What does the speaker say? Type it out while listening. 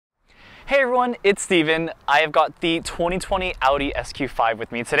Hey everyone, it's Steven. I have got the 2020 Audi SQ5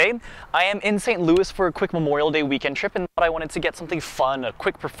 with me today. I am in St. Louis for a quick Memorial Day weekend trip and thought I wanted to get something fun, a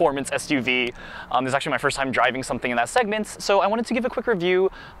quick performance SUV. This is actually my first time driving something in that segment, so I wanted to give a quick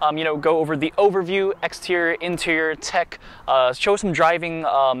review, go over the overview, exterior, interior, tech, show some driving,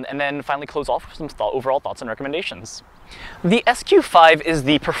 and then finally close off with some overall thoughts and recommendations. The SQ5 is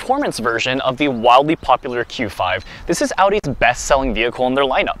the performance version of the wildly popular Q5. This is Audi's best-selling vehicle in their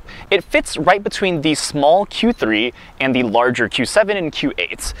lineup. It fits right between the small Q3 and the larger Q7 and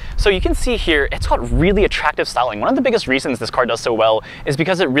Q8. So you can see here, it's got really attractive styling. One of the biggest reasons this car does so well is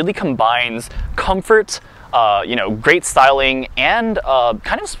because it really combines comfort, great styling, and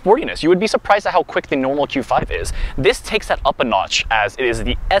kind of sportiness. You would be surprised at how quick the normal Q5 is. This takes that up a notch as it is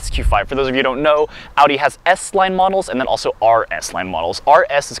the SQ5. For those of you who don't know, Audi has S-line models and then also RS-line models.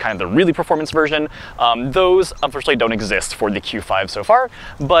 RS is kind of the really performance version. Those unfortunately don't exist for the Q5 so far,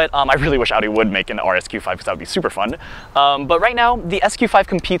 but I really wish Audi would make an RS Q5 because that would be super fun. But right now, the SQ5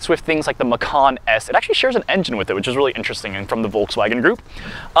 competes with things like the Macan S. It actually shares an engine with it, which is really interesting and from the Volkswagen group.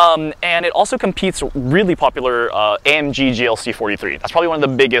 And it also competes really popular AMG GLC 43. That's probably one of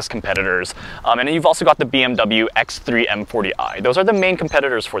the biggest competitors. And then you've also got the BMW X3 M40i. Those are the main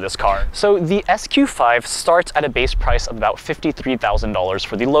competitors for this car. So the SQ5 starts at a base price of about $53,000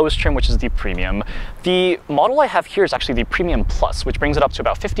 for the lowest trim, which is the Premium. The model I have here is actually the Premium Plus, which brings it up to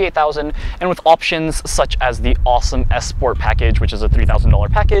about $58,000, and with options such as the awesome S Sport package, which is a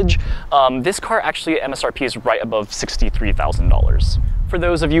 $3,000 package, this car actually MSRP is right above $63,000. For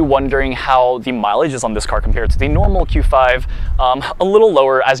those of you wondering how the mileage is on this car compared to the normal Q5, a little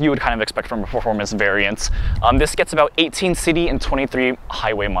lower as you would kind of expect from a performance variant. This gets about 18 city and 23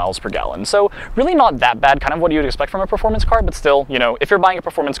 highway miles per gallon. So really not that bad, kind of what you would expect from a performance car, but still, if you're buying a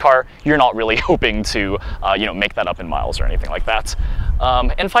performance car, you're not really hoping to, make that up in miles or anything like that.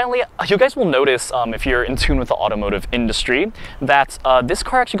 And finally, you guys will notice, if you're in tune with the automotive industry, that this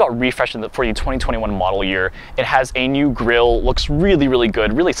car actually got refreshed for the 2021 model year. It has a new grille, looks really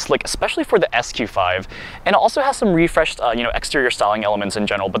good, really slick, especially for the SQ5, and it also has some refreshed, exterior styling elements in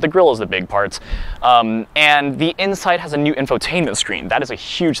general, but the grille is the big part. And the inside has a new infotainment screen. That is a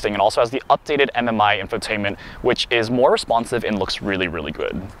huge thing. It also has the updated MMI infotainment, which is more responsive and looks really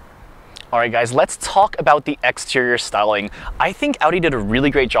good. Alright guys, let's talk about the exterior styling. I think Audi did a really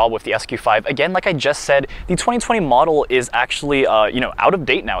great job with the SQ5. Again, like I just said, the 2020 model is actually, out of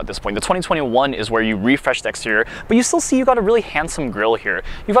date now at this point. The 2021 is where you refresh the exterior, but you still see you've got a really handsome grille here.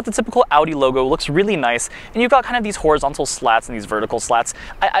 You've got the typical Audi logo, looks really nice, and you've got kind of these horizontal slats and these vertical slats.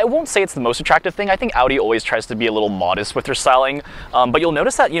 I won't say it's the most attractive thing. I think Audi always tries to be a little modest with their styling, but you'll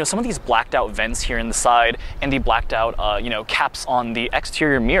notice that, some of these blacked out vents here in the side and the blacked out, caps on the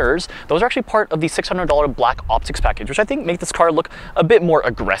exterior mirrors, those are actually part of the $600 black optics package, which I think make this car look a bit more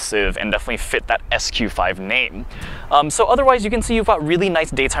aggressive and definitely fit that SQ5 name. So otherwise, you can see you've got really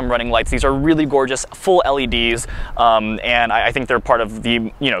nice daytime running lights. These are really gorgeous, full LEDs, and I think they're part of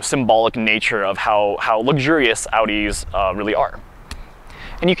the symbolic nature of how luxurious Audis really are.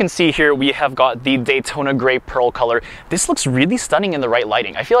 And you can see here we have got the Daytona gray pearl color. This looks really stunning in the right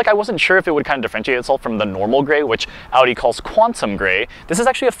lighting. I feel like I wasn't sure if it would kind of differentiate itself from the normal gray, which Audi calls quantum gray. This is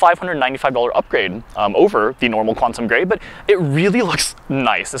actually a $595 upgrade over the normal quantum gray, but it really looks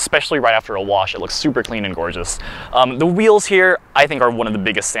nice, especially right after a wash. It looks super clean and gorgeous. The wheels here, I think, are one of the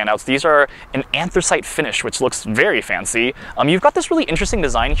biggest standouts. These are an anthracite finish, which looks very fancy. You've got this really interesting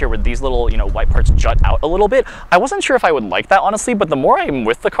design here where these little, white parts jut out a little bit. I wasn't sure if I would like that, honestly, but the more I'm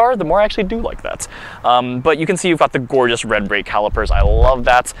with the car, the more I actually do like that. But you can see you've got the gorgeous red brake calipers. I love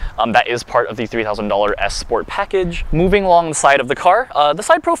that. That is part of the $3,000 S Sport package. Moving along the side of the car, the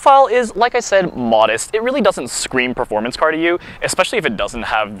side profile is, like I said, modest. It really doesn't scream performance car to you, especially if it doesn't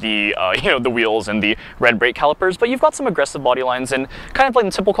have the, the wheels and the red brake calipers, but you've got some aggressive body lines and kind of like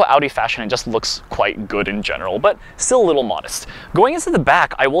in typical Audi fashion, it just looks quite good in general, but still a little modest. Going into the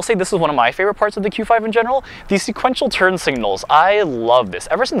back, I will say this is one of my favorite parts of the Q5 in general, the sequential turn signals. I love this.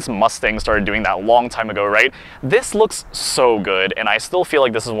 Ever since Mustang started doing that a long time ago, right? This looks so good, and I still feel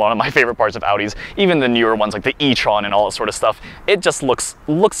like this is one of my favorite parts of Audis, even the newer ones like the e-tron and all that sort of stuff. It just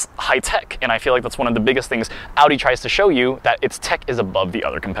looks high-tech, and I feel like that's one of the biggest things Audi tries to show you, that its tech is above the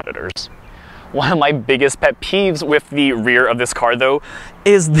other competitors. One of my biggest pet peeves with the rear of this car, though,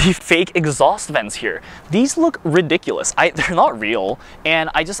 is the fake exhaust vents here. These look ridiculous. They're not real, and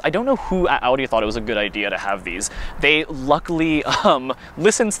I don't know who at Audi thought it was a good idea to have these. They luckily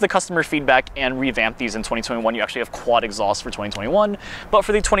listened to the customer feedback and revamped these in 2021. You actually have quad exhaust for 2021, but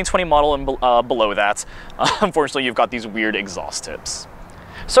for the 2020 model and below that, unfortunately, you've got these weird exhaust tips.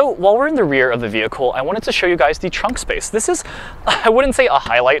 So while we're in the rear of the vehicle, I wanted to show you guys the trunk space. This is, I wouldn't say a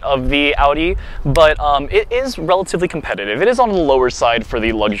highlight of the Audi, but it is relatively competitive. It is on the lower side for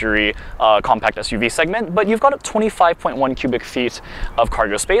the luxury compact SUV segment, but you've got 25.1 cubic feet of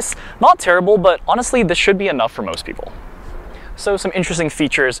cargo space. Not terrible, but honestly, this should be enough for most people. So some interesting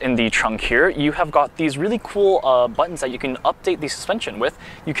features in the trunk here. You have got these really cool buttons that you can update the suspension with.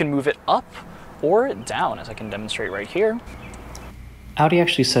 You can move it up or down, as I can demonstrate right here. Audi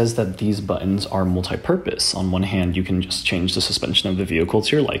actually says that these buttons are multi-purpose. On one hand, you can just change the suspension of the vehicle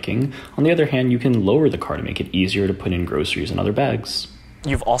to your liking. On the other hand, you can lower the car to make it easier to put in groceries and other bags.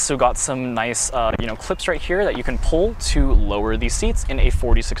 You've also got some nice clips right here that you can pull to lower the seats in a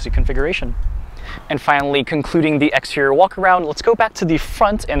 40/60 configuration. And finally, concluding the exterior walk around, let's go back to the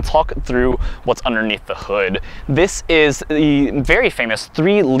front and talk through what's underneath the hood. This is the very famous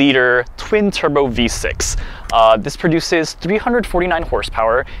 3-liter twin-turbo V6. This produces 349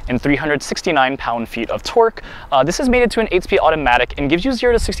 horsepower and 369 pound-feet of torque. This is mated to an 8-speed automatic and gives you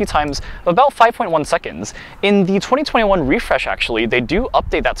 0 to 60 times about 5.1 seconds. In the 2021 refresh, actually, they do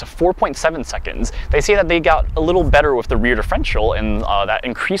update that to 4.7 seconds. They say that they got a little better with the rear differential, and that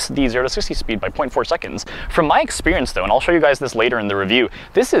increased the 0 to 60 speed by 0.4 seconds. From my experience though, and I'll show you guys this later in the review,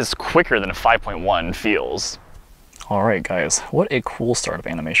 this is quicker than a 5.1 feels. Alright guys, what a cool startup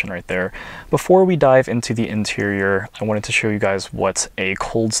animation right there. Before we dive into the interior, I wanted to show you guys what a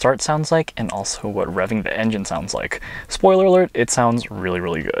cold start sounds like and also what revving the engine sounds like. Spoiler alert, it sounds really,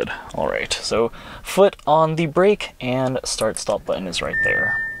 really good. Alright, so foot on the brake and start stop button is right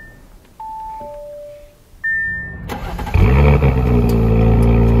there.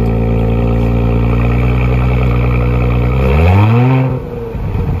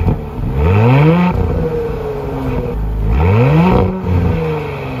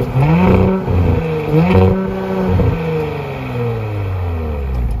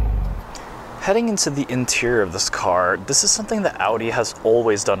 Heading into the interior of this car, this is something that Audi has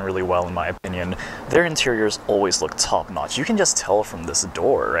always done really well in my opinion. Their interiors always look top-notch. You can just tell from this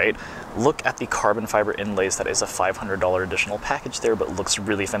door, right? Look at the carbon fiber inlays. That is a $500 additional package there, but looks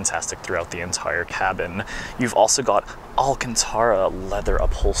really fantastic throughout the entire cabin. You've also got Alcantara leather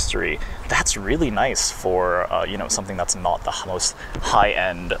upholstery. That's really nice for, something that's not the most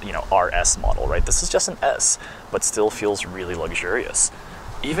high-end, RS model, right? This is just an S, but still feels really luxurious.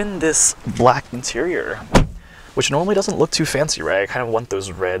 Even this black interior, which normally doesn't look too fancy, right? I kind of want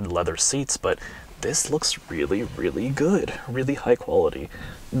those red leather seats, but this looks really, really good, really high quality.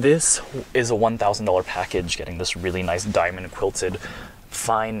 This is a $1,000 package, getting this really nice diamond quilted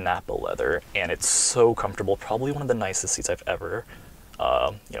fine Napa leather, and it's so comfortable. Probably one of the nicest seats I've ever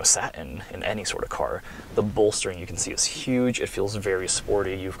sat in any sort of car. The bolstering you can see is huge. It feels very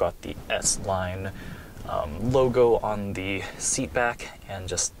sporty. You've got the S-Line logo on the seat back, and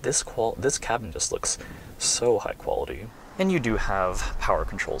just this cabin just looks so high quality. And you do have power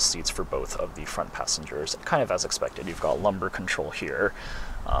control seats for both of the front passengers, kind of as expected. You've got lumbar control here,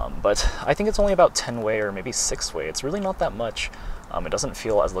 but I think it's only about 10-way or maybe 6-way. It's really not that much. It doesn't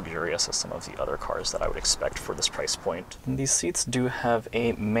feel as luxurious as some of the other cars that I would expect for this price point. And these seats do have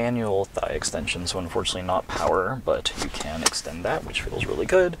a manual thigh extension, so unfortunately not power, but you can extend that, which feels really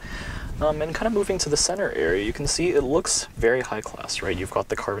good. And kind of moving to the center area, you can see it looks very high class, right? You've got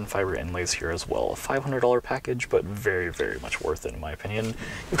the carbon fiber inlays here as well. A $500 package, but very, very much worth it in my opinion.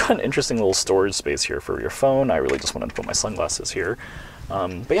 You've got an interesting little storage space here for your phone. I really just wanted to put my sunglasses here.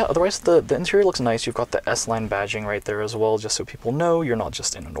 But yeah, otherwise the interior looks nice. You've got the S-Line badging right there as well, just so people know you're not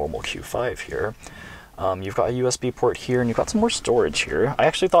just in a normal Q5 here. You've got a USB port here, and you've got some more storage here. I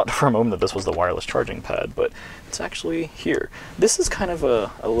actually thought for a moment that this was the wireless charging pad, but it's actually here. This is kind of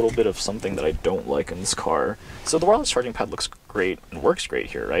a little bit of something that I don't like in this car. So the wireless charging pad looks great and works great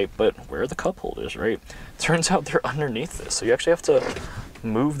here, right? But where are the cup holders, right? Turns out they're underneath this, so you actually have to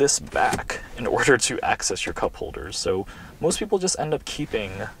move this back in order to access your cup holders. So most people just end up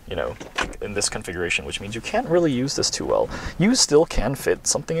keeping, in this configuration, which means you can't really use this too well. You still can fit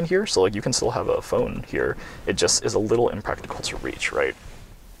something in here, so like you can still have a phone here. It just is a little impractical to reach, right?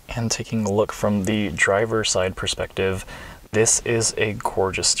 And taking a look from the driver's side perspective, this is a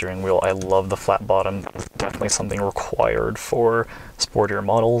gorgeous steering wheel. I love the flat bottom. Definitely something required for sportier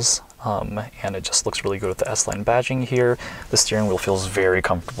models. And it just looks really good with the S-Line badging here. The steering wheel feels very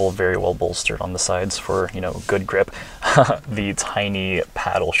comfortable, very well bolstered on the sides for, good grip. The tiny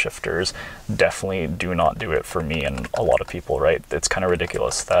paddle shifters definitely do not do it for me and a lot of people, right? It's kind of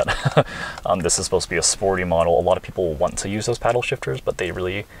ridiculous that this is supposed to be a sporty model. A lot of people want to use those paddle shifters, but they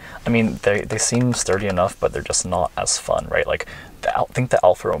really, they seem sturdy enough, but they're just not as fun, right? Like I think the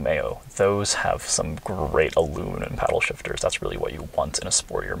Alfa Romeo, those have some great aluminum paddle shifters. That's really what you want in a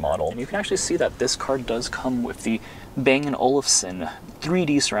sportier model. And you can actually see that this car does come with the Bang & Olufsen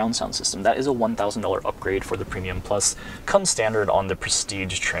 3D surround sound system. That is a $1,000 upgrade for the Premium Plus. Comes standard on the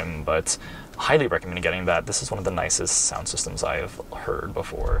Prestige trim, but highly recommend getting that. This is one of the nicest sound systems I have heard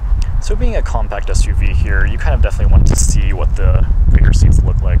before. So being a compact SUV here, you kind of definitely want to see what the rear seats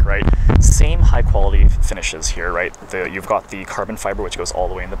look like, right? Same high quality finishes here, right? You've got the carbon fiber, which goes all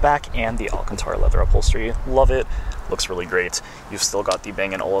the way in the back, and the Alcantara leather upholstery. Love it. Looks really great. You've still got the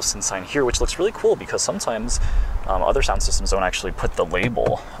Bang & Olufsen sign here, which looks really cool because sometimes other sound systems don't actually put the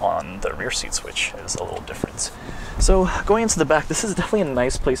label on the rear seats, which is a little different. So going into the back, this is definitely a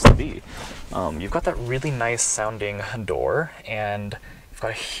nice place to be. You've got that really nice sounding door, and you've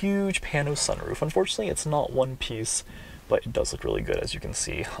got a huge pano sunroof. Unfortunately, it's not one piece, but it does look really good, as you can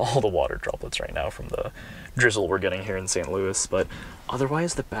see all the water droplets right now from the drizzle we're getting here in St. Louis. But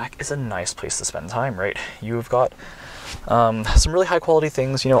otherwise, the back is a nice place to spend time, right? You've got some really high quality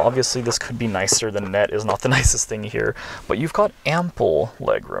things. You know, obviously this could be nicer. The net is not the nicest thing here, but you've got ample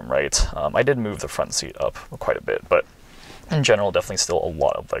legroom, right? I did move the front seat up quite a bit, but in general, definitely still a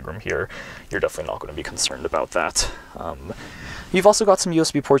lot of legroom here. You're definitely not going to be concerned about that. You've also got some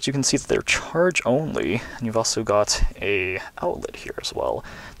USB ports. You can see that they're charge only, and you've also got a outlet here as well.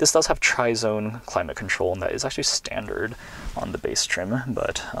 This does have tri-zone climate control, and that is actually standard on the base trim,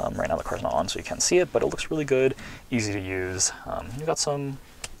 but right now the car's not on, so you can't see it, but it looks really good, easy to use. You've got some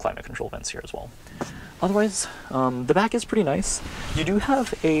climate control vents here as well. Otherwise, the back is pretty nice. You do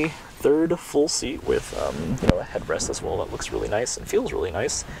have a third full seat with you know, a headrest as well. That looks really nice and feels really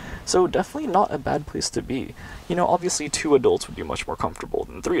nice. So definitely not a bad place to be. You know, obviously 2 adults would be much more comfortable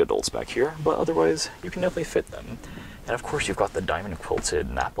than 3 adults back here, but otherwise you can definitely fit them. And of course you've got the diamond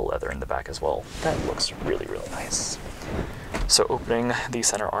quilted Napa leather in the back as well. That looks really, really nice. So opening the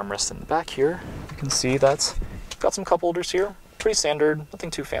center armrest in the back here, you can see that you've got some cup holders here. Pretty standard,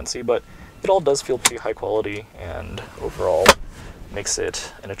 nothing too fancy, but it all does feel pretty high quality, and overall makes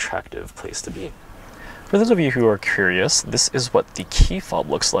it an attractive place to be. For those of you who are curious, this is what the key fob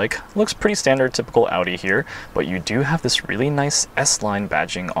looks like. It looks pretty standard, typical Audi here, but you do have this really nice S-line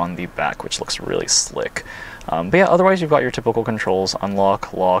badging on the back, which looks really slick. But yeah, otherwise you've got your typical controls,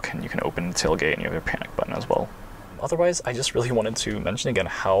 unlock, lock, and you can open the tailgate, and you have your panic button as well. Otherwise, I just really wanted to mention again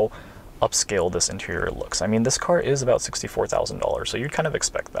how upscale this interior looks. I mean, this car is about $64,000, so you'd kind of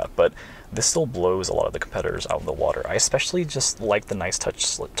expect that, but this still blows a lot of the competitors out of the water. I especially just like the nice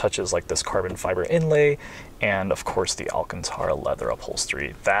touches like this carbon fiber inlay, and of course the Alcantara leather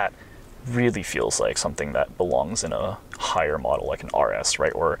upholstery. That really feels like something that belongs in a higher model like an RS,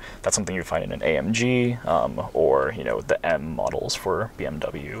 right? Or that's something you find in an AMG, or, you know, the M models for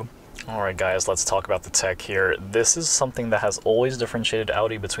BMW. Alright guys, let's talk about the tech here. This is something that has always differentiated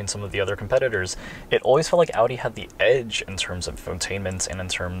Audi between some of the other competitors. It always felt like Audi had the edge in terms of infotainment and in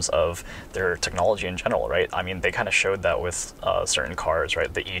terms of their technology in general, right? I mean, they kind of showed that with certain cars,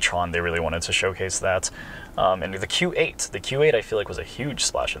 right? The e-tron, they really wanted to showcase that. And the Q8 I feel like was a huge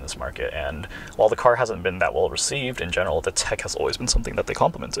splash in this market, and while the car hasn't been that well received in general, the tech has always been something that they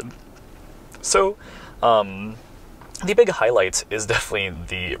complimented. So, the big highlight is definitely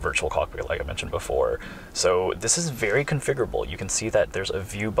the virtual cockpit, like I mentioned before. So this is very configurable. You can see that there's a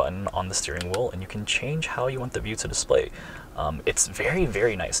view button on the steering wheel, and you can change how you want the view to display. It's very,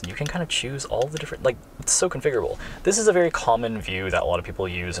 very nice, and you can kind of choose all the different, like, it's so configurable. This is a very common view that a lot of people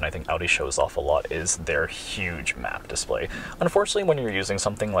use, and I think Audi shows off a lot, is their huge map display. Unfortunately, when you're using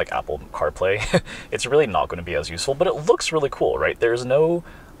something like Apple CarPlay, it's really not going to be as useful, but it looks really cool, right? There's no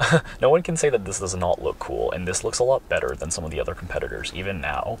one can say that this does not look cool, and this looks a lot better than some of the other competitors, even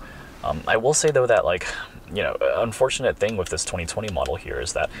now. I will say though that, like, you know, unfortunate thing with this 2020 model here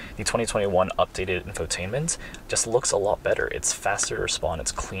is that the 2021 updated infotainment just looks a lot better. It's faster to respond,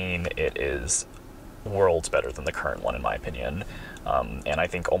 it's clean, it is worlds better than the current one in my opinion. And I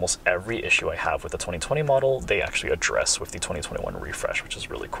think almost every issue I have with the 2020 model, they actually address with the 2021 refresh, which is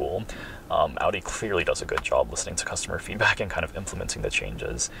really cool. Audi clearly does a good job listening to customer feedback and kind of implementing the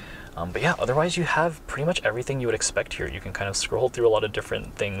changes. But yeah, otherwise you have pretty much everything you would expect here. You can kind of scroll through a lot of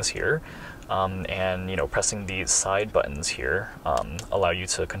different things here, and, you know, pressing these side buttons here allow you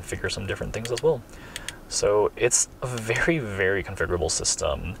to configure some different things as well. So it's a very, very configurable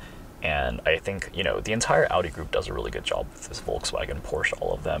system. And I think, you know, the entire Audi group does a really good job with this, Volkswagen, Porsche,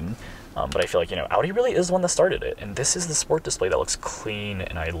 all of them. But I feel like, you know, Audi really is the one that started it. And this is the sport display that looks clean,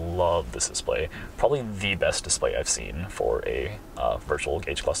 and I love this display. Probably the best display I've seen for a virtual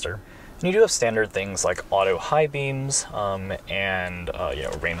gauge cluster. And you do have standard things like auto high beams and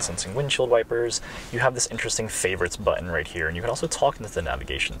rain sensing windshield wipers. You have this interesting favorites button right here, and you can also talk into the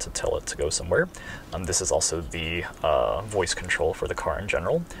navigation to tell it to go somewhere. This is also the voice control for the car in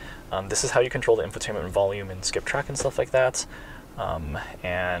general. This is how you control the infotainment volume and skip track and stuff like that.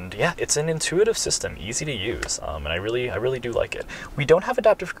 And yeah, it's an intuitive system, easy to use, and I really do like it. We don't have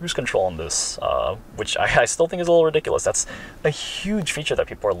adaptive cruise control on this, which I still think is a little ridiculous. That's a huge feature that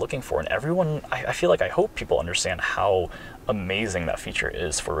people are looking for, and everyone, I feel like I hope people understand how amazing that feature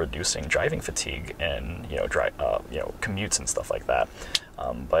is for reducing driving fatigue and commutes and stuff like that.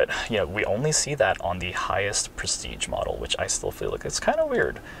 But we only see that on the highest prestige model, which I still feel like it's kind of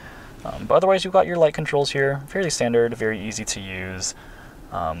weird. But otherwise, you've got your light controls here, fairly standard, very easy to use.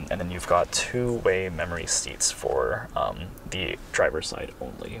 And then you've got two-way memory seats for the driver's side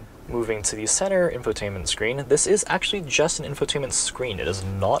only. Moving to the center infotainment screen, this is actually just an infotainment screen. It is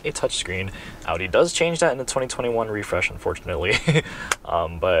not a touch screen. Audi does change that in the 2021 refresh, unfortunately.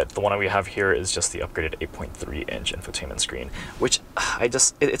 But the one we have here is just the upgraded 8.3-inch infotainment screen, which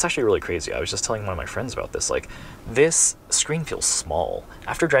it's actually really crazy. I was just telling one of my friends about this. Like, this screen feels small.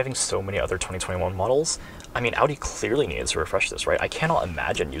 After driving so many other 2021 models, I mean, Audi clearly needs to refresh this, right? I cannot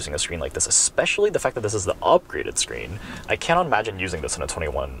imagine using a screen like this, especially the fact that this is the upgraded screen. I cannot imagine using this in a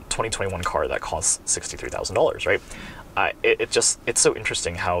 2021 car that costs $63,000, right? It's so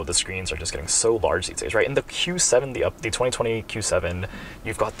interesting how the screens are just getting so large these days, right? In the Q7, the 2020 Q7,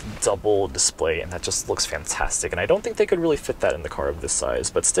 you've got the double display, and that just looks fantastic. And I don't think they could really fit that in the car of this size,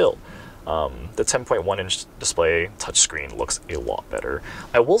 but still. The 10.1-inch display touchscreen looks a lot better.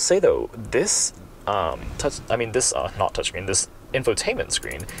 I will say though, this this infotainment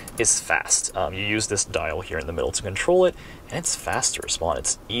screen is fast. You use this dial here in the middle to control it, and it's fast to respond.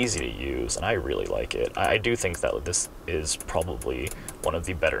 It's easy to use, and I really like it. I do think that this is probably one of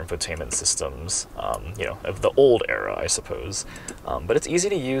the better infotainment systems, of the old era, I suppose. But it's easy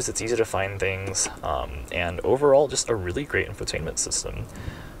to use, it's easy to find things, and overall, just a really great infotainment system.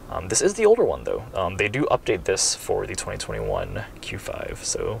 This is the older one, though. They do update this for the 2021 Q5,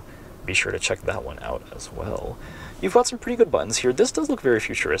 so be sure to check that one out as well. You've got some pretty good buttons here. This does look very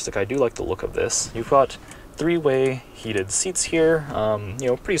futuristic. I do like the look of this. You've got three-way heated seats here,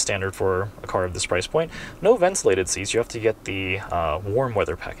 pretty standard for a car of this price point. No ventilated seats. You have to get the warm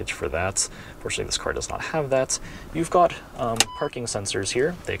weather package for that. Fortunately, this car does not have that. You've got parking sensors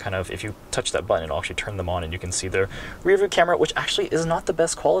here. They kind of, if you touch that button, it'll actually turn them on, and you can see the rear view camera, which actually is not the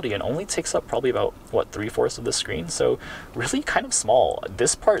best quality and only takes up probably about, what, 3/4 of the screen? So really kind of small.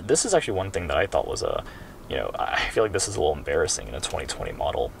 This is actually one thing that I thought was I feel like this is a little embarrassing in a 2020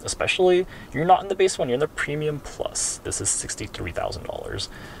 model, especially you're not in the base one, you're in the Premium Plus. This is $63,000.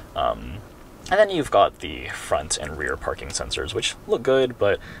 And then you've got the front and rear parking sensors, which look good,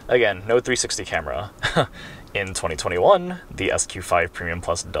 but again, no 360 camera. In 2021, the SQ5 Premium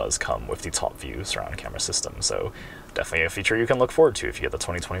Plus does come with the top view surround camera system, so definitely a feature you can look forward to if you get the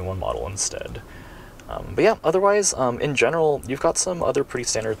 2021 model instead. But yeah, otherwise, in general, you've got some other pretty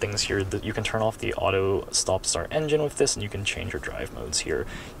standard things here that you can turn off the auto stop-start engine with this, and you can change your drive modes here.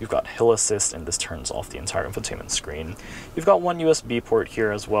 You've got hill assist, and this turns off the entire infotainment screen. You've got one USB port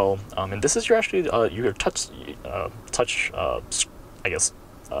here as well, and this is your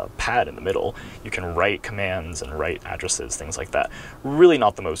pad in the middle. You can write commands and write addresses, things like that. Really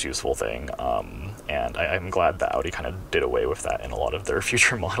not the most useful thing, and I'm glad that Audi kind of did away with that in a lot of their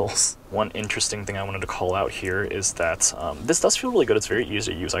future models. One interesting thing I wanted to call out here is that this does feel really good. It's very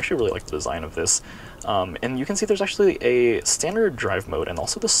easy to use. I actually really like the design of this. And you can see there's actually a standard drive mode and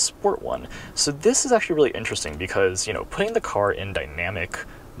also the sport one. So this is actually really interesting because, putting the car in dynamic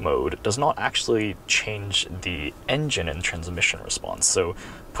mode does not actually change the engine and transmission response. So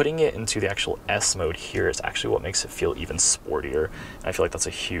putting it into the actual S mode here is actually what makes it feel even sportier. And I feel like that's a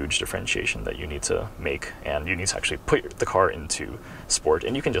huge differentiation that you need to make, and you need to actually put the car into sport,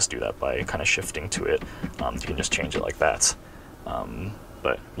 and you can just do that by kind of shifting to it. You can just change it like that.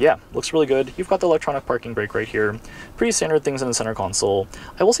 But yeah, looks really good. You've got the electronic parking brake right here. Pretty standard things in the center console.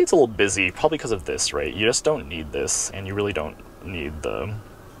 I will say it's a little busy, probably because of this, right? You just don't need this, and you really don't need the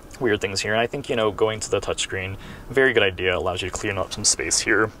weird things here. And I think, going to the touchscreen, very good idea. Allows you to clean up some space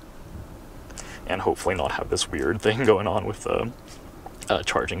here, and hopefully not have this weird thing going on with the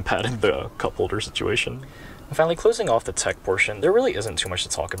charging pad in the cup holder situation. And finally, closing off the tech portion, there really isn't too much to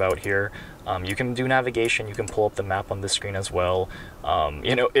talk about here. You can do navigation, you can pull up the map on this screen as well.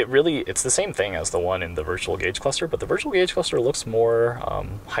 It's the same thing as the one in the virtual gauge cluster, but the virtual gauge cluster looks more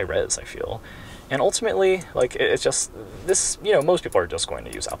high res, I feel. And ultimately, like, it's just this, you know, most people are just going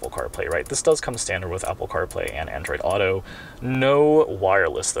to use Apple CarPlay, right? This does come standard with Apple CarPlay and Android Auto. No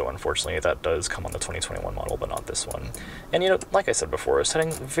wireless, though, unfortunately. That does come on the 2021 model, but not this one. And, you know, like I said before,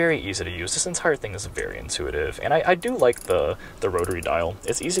 setting very easy to use. This entire thing is very intuitive. And I do like the rotary dial.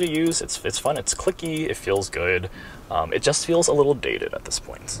 It's easy to use, it's fun, it's clicky, it feels good. It just feels a little dated at this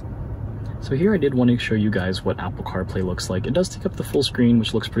point. So here I did want to show you guys what Apple CarPlay looks like. It does take up the full screen,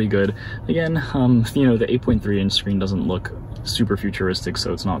 which looks pretty good. Again, you know, the 8.3-inch screen doesn't look super futuristic,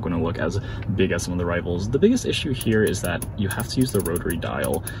 so it's not going to look as big as some of the rivals. The biggest issue here is that you have to use the rotary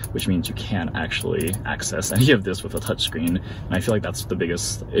dial, which means you can't actually access any of this with a touchscreen. And I feel like that's the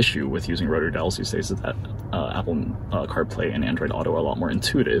biggest issue with using rotary dials these days, is that Apple CarPlay and Android Auto are a lot more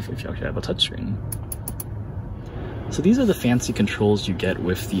intuitive if you actually have a touchscreen. So these are the fancy controls you get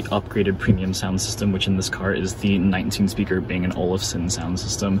with the upgraded premium sound system, which in this car is the 19-speaker Bang & Olufsen sound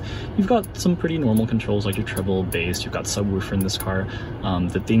system. You've got some pretty normal controls like your treble, bass, you've got subwoofer in this car.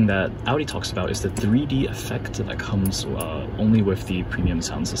 The thing that Audi talks about is the 3D effect that comes only with the premium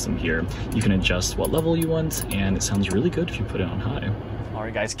sound system here. You can adjust what level you want, and it sounds really good if you put it on high.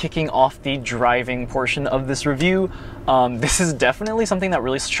 Alright guys, kicking off the driving portion of this review, this is definitely something that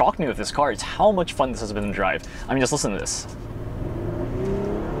really shocked me with this car. It's how much fun this has been to drive. I mean, just listen to this.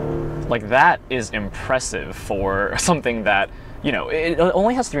 Like, that is impressive for something that, you know, it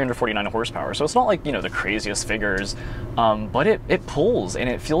only has 349 horsepower, so it's not like, you know, the craziest figures, but it pulls and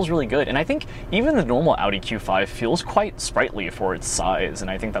it feels really good. And I think even the normal Audi Q5 feels quite sprightly for its size,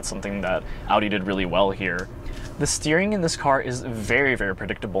 and I think that's something that Audi did really well here. The steering in this car is very, very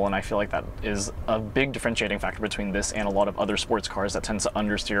predictable, and I feel like that is a big differentiating factor between this and a lot of other sports cars that tend to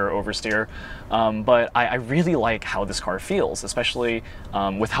understeer or oversteer. But I really like how this car feels, especially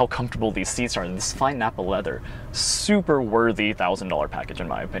with how comfortable these seats are. This fine Nappa leather, super worthy $1,000 package in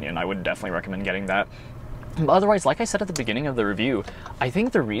my opinion. I would definitely recommend getting that. But otherwise, like I said at the beginning of the review, I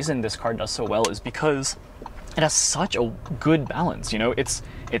think the reason this car does so well is because it has such a good balance. You know, it's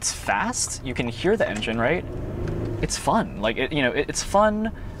fast, you can hear the engine, right? It's fun, like, it's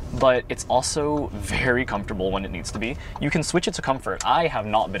fun, but it's also very comfortable when it needs to be. You can switch it to comfort. I have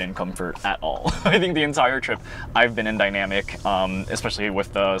not been in comfort at all. I think the entire trip I've been in dynamic, especially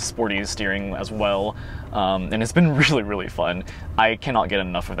with the sporty steering as well, and it's been really, really fun. I cannot get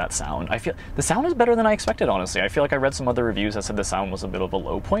enough of that sound. I feel the sound is better than I expected, honestly. I feel like I read some other reviews that said the sound was a bit of a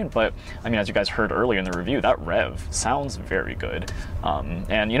low point, but I mean, as you guys heard earlier in the review, that rev sounds very good.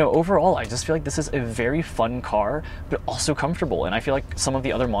 And you know, overall, I just feel like this is a very fun car, but also comfortable. And I feel like some of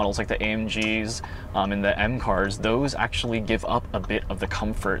the other models like the AMGs and the M cars, those actually give up a bit of the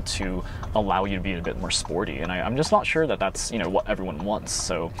comfort to allow you to be a bit more sporty. And I'm just not sure that that's, you know, what everyone wants.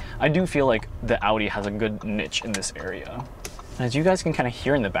 So I do feel like the Audi has a good niche in this area. And as you guys can kind of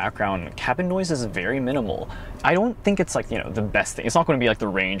hear in the background, cabin noise is very minimal. I don't think it's like, you know, the best thing. It's not going to be like the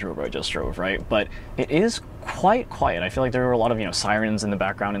Range Rover I just drove, right? But it is quite quiet. I feel like there were a lot of, you know, sirens in the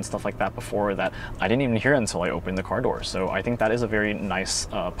background and stuff like that before that I didn't even hear until I opened the car door. So I think that is a very nice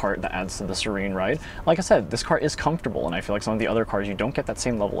part that adds to the serene ride. Like I said, this car is comfortable, and I feel like some of the other cars, you don't get that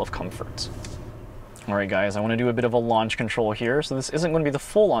same level of comfort. All right, guys, I want to do a bit of a launch control here. So this isn't going to be the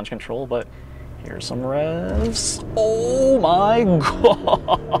full launch control, but here's some revs. Oh my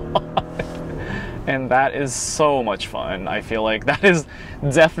God. And that is so much fun. I feel like that is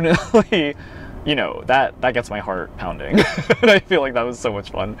definitely, you know, that gets my heart pounding. And I feel like that was so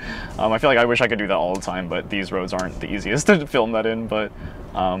much fun. I feel like I wish I could do that all the time, but these roads aren't the easiest to film that in. But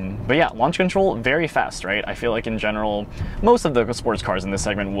yeah, launch control, very fast, right? I feel like in general, most of the sports cars in this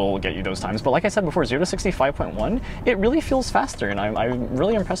segment will get you those times. But like I said before, 0 to 65.1, it really feels faster, and I'm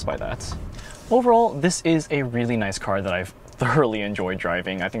really impressed by that. Overall, this is a really nice car that I've thoroughly enjoyed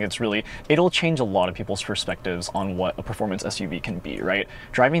driving. I think it'll change a lot of people's perspectives on what a performance SUV can be, right?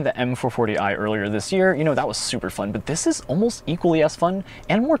 Driving the M440i earlier this year, you know, that was super fun, but this is almost equally as fun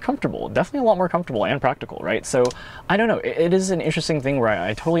and more comfortable, definitely a lot more comfortable and practical, right? So I don't know, it is an interesting thing where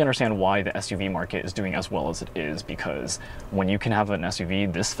I totally understand why the SUV market is doing as well as it is, because when you can have an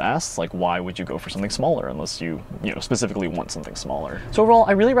SUV this fast, like, why would you go for something smaller unless you know, specifically want something smaller? So overall,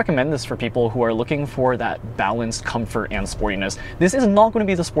 I really recommend this for people who are looking for that balanced comfort and sportiness. This is not going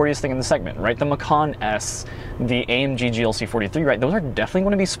to be the sportiest thing in the segment, right? The Macan S, the AMG GLC 43, right? Those are definitely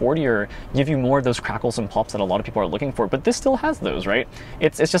going to be sportier, give you more of those crackles and pops that a lot of people are looking for, but this still has those, right?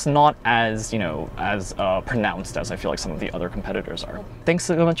 It's just not as, you know, as pronounced as I feel like some of the other competitors are. Thanks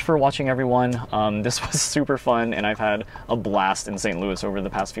so much for watching, everyone. This was super fun, and I've had a blast in St. Louis over the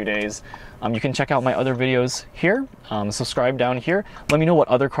past few days. You can check out my other videos here, subscribe down here, let me know what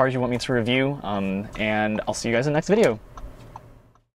other cars you want me to review, and I'll see you guys in the next video.